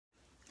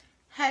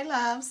Hey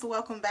loves,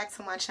 welcome back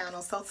to my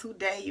channel. So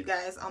today you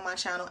guys on my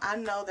channel, I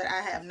know that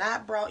I have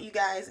not brought you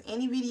guys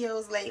any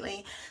videos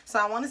lately, so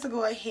I wanted to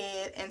go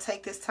ahead and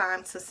take this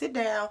time to sit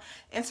down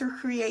and to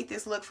create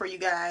this look for you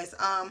guys.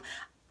 I'm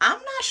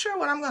not sure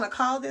what I'm going to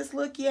call this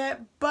look yet,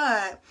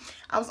 but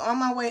I was on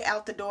my way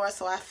out the door,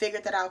 so I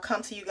figured that I'll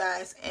come to you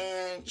guys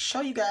and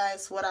show you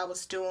guys what I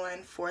was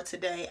doing for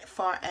today as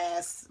far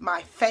as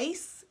my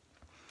face.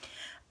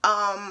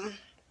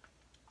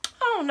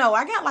 I don't know,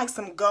 I got like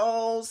some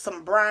golds,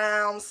 some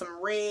browns,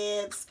 some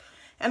reds,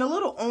 and a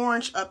little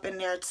orange up in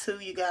there too,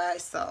 you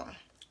guys. So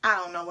I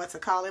don't know what to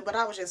call it, but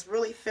I was just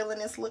really feeling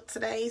this look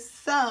today,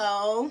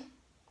 so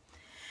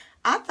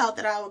I thought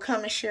that I would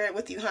come and share it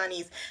with you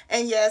honeys.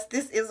 And yes,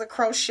 this is a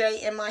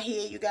crochet in my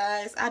head, you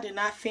guys. I did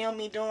not film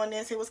me doing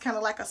this. It was kind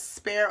of like a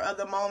spare of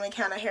the moment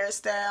kind of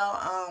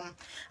hairstyle.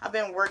 I've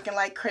been working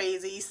like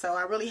crazy, so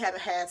I really haven't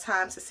had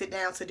time to sit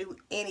down to do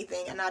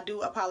anything, and I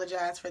do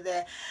apologize for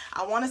that.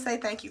 I want to say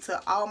thank you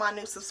to all my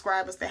new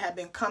subscribers that have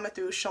been coming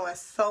through, showing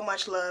so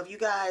much love. You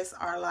guys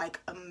are like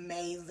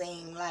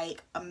amazing,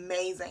 like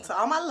amazing. So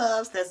all my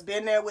loves that's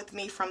been there with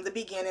me from the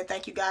beginning,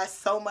 thank you guys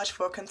so much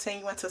for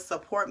continuing to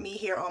support me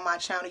here on my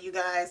channel, you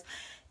guys.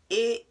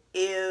 It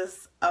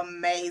is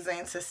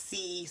amazing to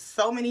see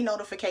so many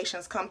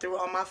notifications come through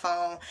on my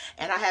phone,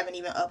 and I haven't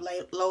even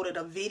uploaded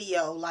a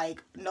video.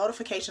 Like,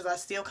 notifications are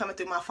still coming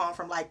through my phone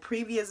from like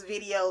previous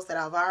videos that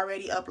I've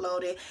already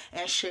uploaded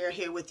and shared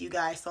here with you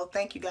guys. So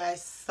thank you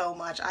guys so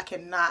much. I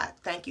cannot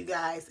thank you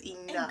guys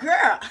enough. And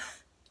girl,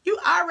 you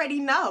already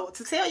know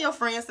to tell your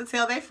friends to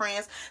tell their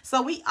friends,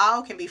 so we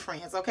all can be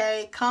friends,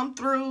 okay? Come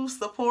through,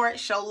 support,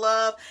 show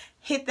love,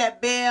 hit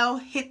that bell,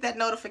 hit that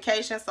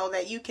notification so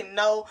that you can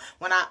know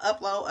when I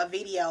upload a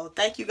video.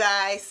 Thank you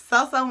guys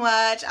so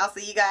much. I'll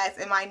see you guys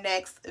in my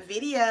next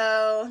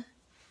video.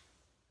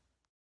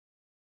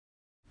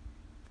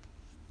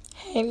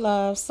 Hey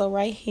love, so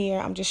right here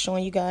I'm just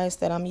showing you guys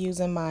that I'm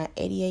using my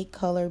 88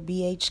 color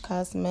BH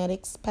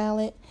Cosmetics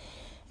palette.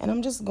 And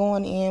I'm just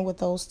going in with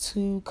those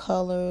two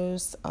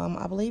colors.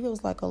 I believe it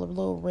was like a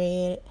little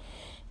red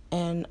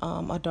and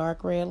a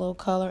dark red little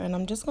color. And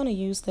I'm just going to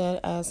use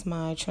that as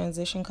my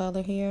transition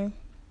color here.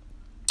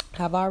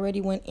 I've already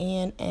went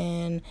in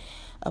and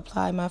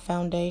applied my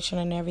foundation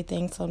and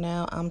everything. So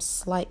now I'm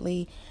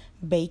slightly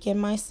baking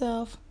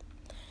myself.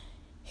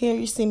 Here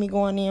you see me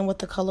going in with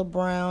the color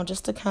brown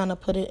just to kind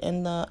of put it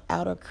in the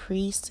outer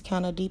crease, to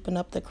kind of deepen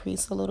up the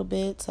crease a little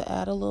bit, to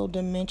add a little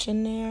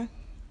dimension there.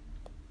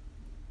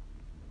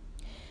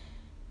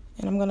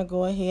 And I'm going to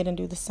go ahead and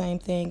do the same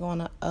thing on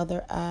the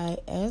other eye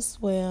as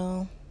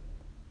well.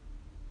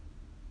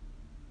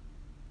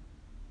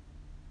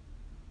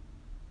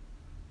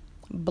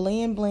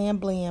 Blend, blend,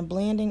 blend.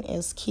 Blending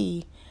is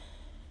key.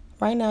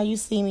 Right now you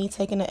see me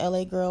taking the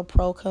LA Girl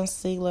Pro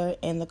Concealer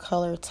in the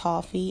color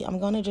Toffee. I'm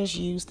going to just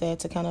use that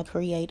to kind of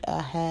create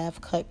a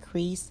half cut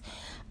crease.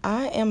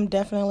 I am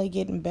definitely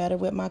getting better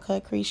with my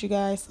cut crease, you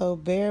guys, so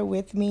bear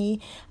with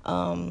me.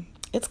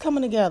 It's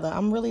coming together.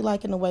 I'm really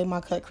liking the way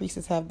my cut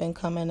creases have been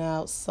coming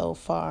out so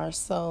far.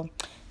 So,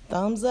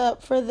 thumbs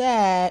up for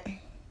that.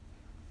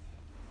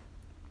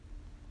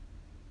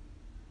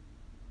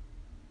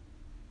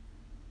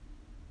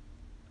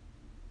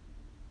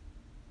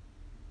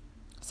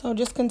 So,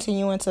 just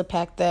continuing to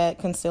pack that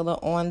concealer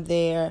on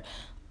there,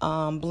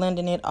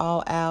 blending it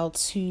all out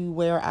to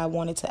where I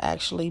want it to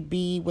actually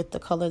be with the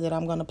color that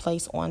I'm going to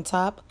place on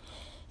top.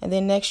 And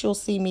then next you'll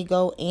see me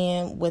go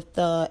in with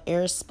the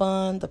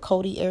Airspun, the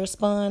Coty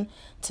Airspun,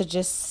 to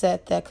just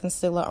set that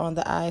concealer on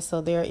the eye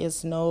so there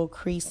is no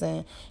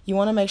creasing. You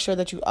want to make sure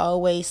that you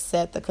always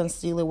set the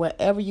concealer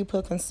wherever you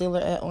put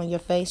concealer at on your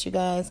face, you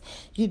guys.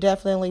 You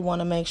definitely want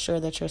to make sure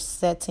that you're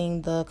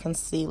setting the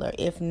concealer.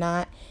 If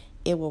not,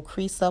 it will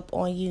crease up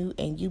on you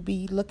and you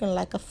be looking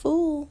like a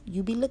fool.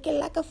 You be looking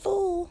like a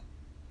fool.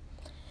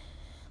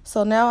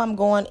 So now I'm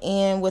going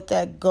in with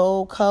that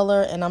gold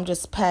color and I'm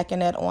just packing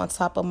that on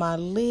top of my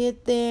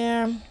lid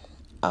there.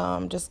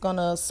 I'm just going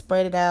to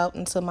spread it out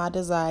into my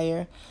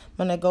desire. I'm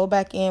going to go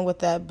back in with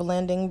that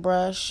blending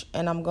brush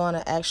and I'm going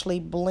to actually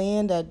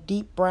blend that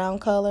deep brown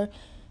color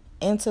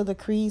into the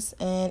crease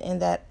and in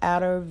that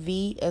outer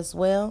V as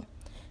well.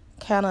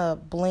 Kind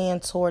of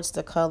blend towards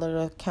the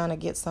color to kind of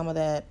get some of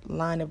that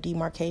line of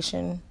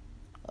demarcation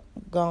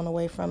gone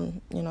away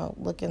from, you know,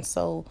 looking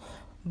so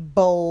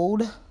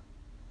bold.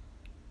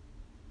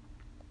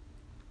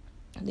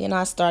 Then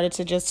I started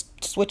to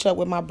just switch up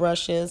with my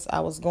brushes. I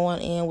was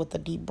going in with the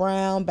deep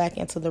brown, back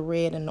into the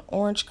red and the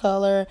orange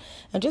color,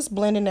 and just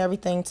blending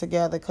everything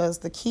together, because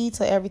the key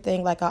to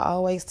everything, like I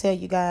always tell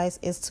you guys,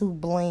 is to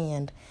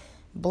blend.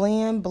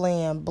 Blend,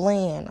 blend,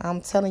 blend.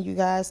 I'm telling you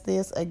guys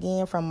this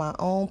again from my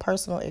own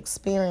personal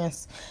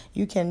experience.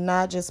 You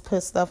cannot just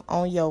put stuff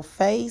on your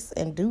face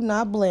and do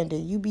not blend it.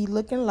 You be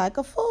looking like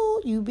a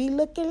fool. You be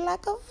looking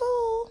like a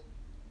fool.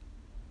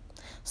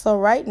 So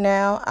right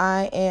now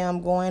I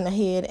am going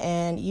ahead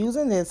and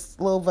using this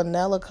little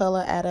vanilla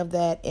color out of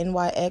that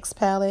NYX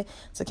palette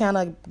to kind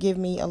of give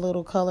me a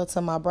little color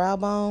to my brow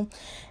bone.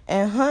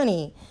 And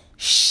honey,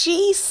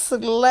 She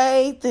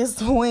slayed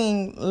this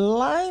wing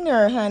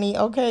liner, honey.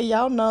 Okay,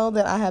 y'all know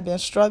that I have been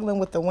struggling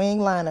with the wing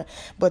liner.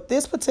 But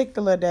this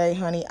particular day,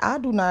 honey, I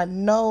do not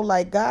know.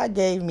 Like, God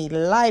gave me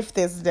life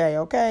this day,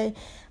 okay?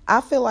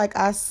 I feel like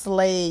I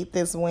slayed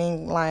this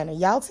wing liner.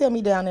 Y'all tell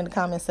me down in the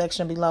comment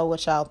section below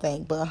what y'all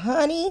think. But,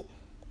 honey,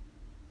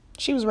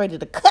 she was ready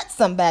to cut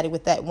somebody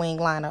with that wing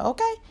liner,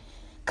 okay?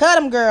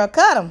 Cut him, girl,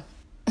 cut him.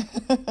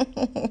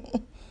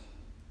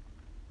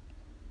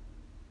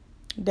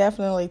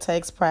 Definitely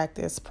takes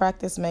practice.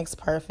 Practice makes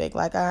perfect.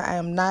 Like, I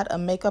am not a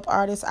makeup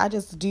artist. I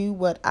just do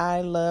what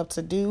I love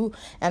to do,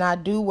 and I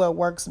do what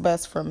works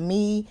best for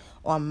me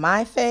on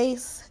my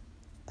face.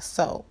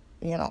 So,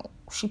 you know,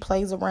 she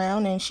plays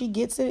around and she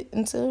gets it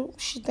until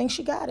she thinks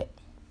she got it.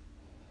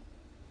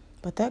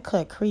 But that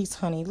cut crease,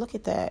 honey, look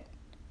at that.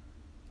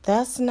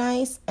 That's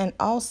nice. And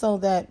also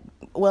that,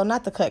 well,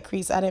 not the cut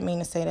crease. I didn't mean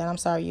to say that. I'm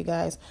sorry, you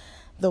guys.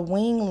 The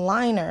wing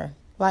liner,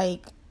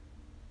 like,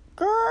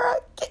 girl,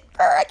 get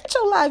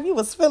your life. You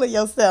was feeling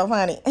yourself,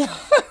 honey.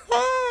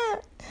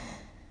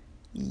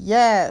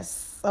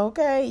 Yes.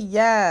 Okay.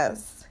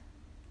 Yes.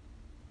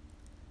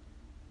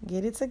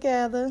 Get it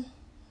together.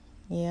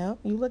 Yeah,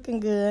 you looking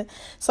good.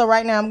 So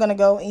right now I'm going to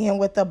go in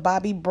with the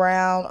Bobbi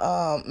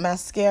Brown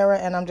mascara,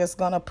 and I'm just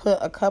going to put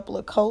a couple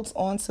of coats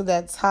onto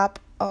that top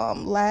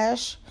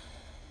lash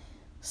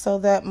so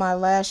that my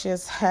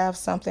lashes have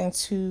something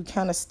to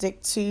kind of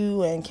stick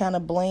to and kind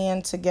of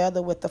blend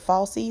together with the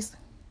falsies.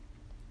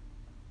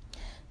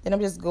 Then I'm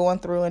just going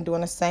through and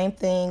doing the same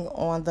thing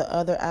on the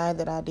other eye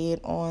that I did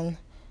on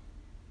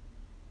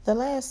the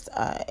last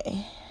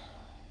eye.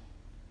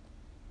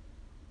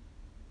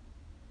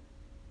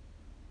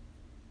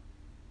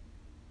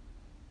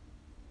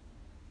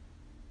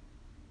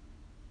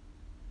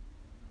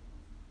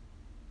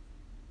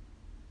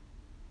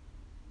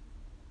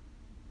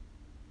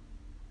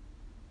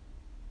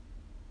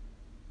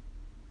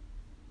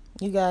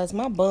 You guys,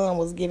 my bun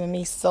was giving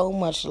me so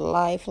much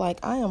life. Like,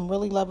 I am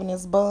really loving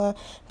this bun.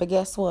 But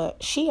guess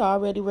what? She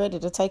already ready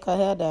to take her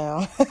hair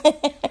down.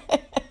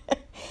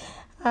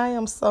 I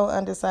am so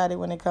undecided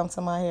when it comes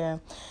to my hair.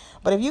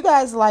 But if you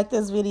guys like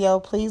this video,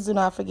 please do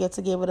not forget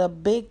to give it a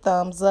big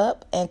thumbs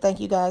up. And thank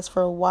you guys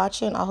for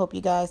watching. I hope you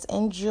guys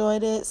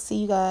enjoyed it. See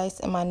you guys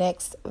in my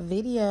next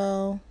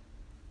video.